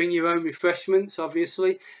that. Bring your own refreshments,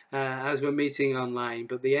 obviously, as we're meeting online,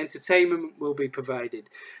 but the entertainment will be provided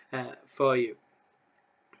for you.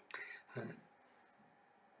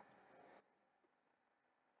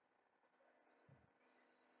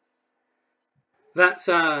 That's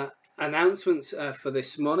our announcements for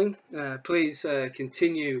this morning. Please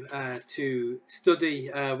continue to study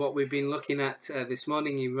what we've been looking at this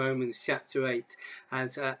morning in Romans chapter 8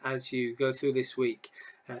 as you go through this week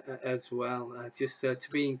as well. Just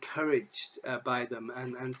to be encouraged by them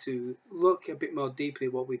and to look a bit more deeply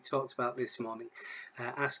at what we talked about this morning.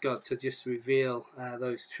 Ask God to just reveal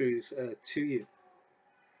those truths to you.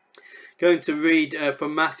 Going to read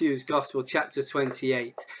from Matthew's Gospel chapter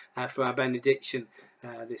 28 for our benediction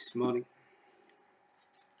this morning.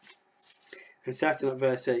 And starting at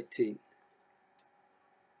verse 18.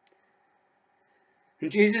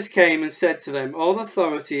 And Jesus came and said to them, all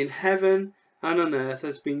authority in heaven and on earth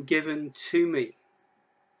has been given to me.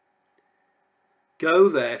 Go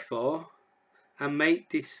therefore and make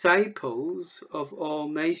disciples of all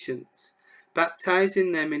nations,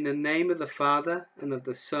 baptizing them in the name of the Father and of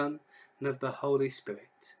the Son and of the Holy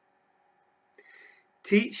Spirit,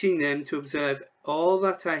 teaching them to observe all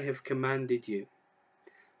that I have commanded you.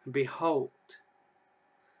 And behold,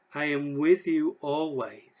 I am with you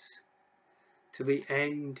always to the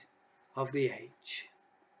end of the age.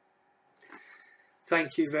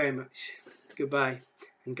 Thank you very much. Goodbye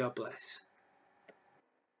and God bless.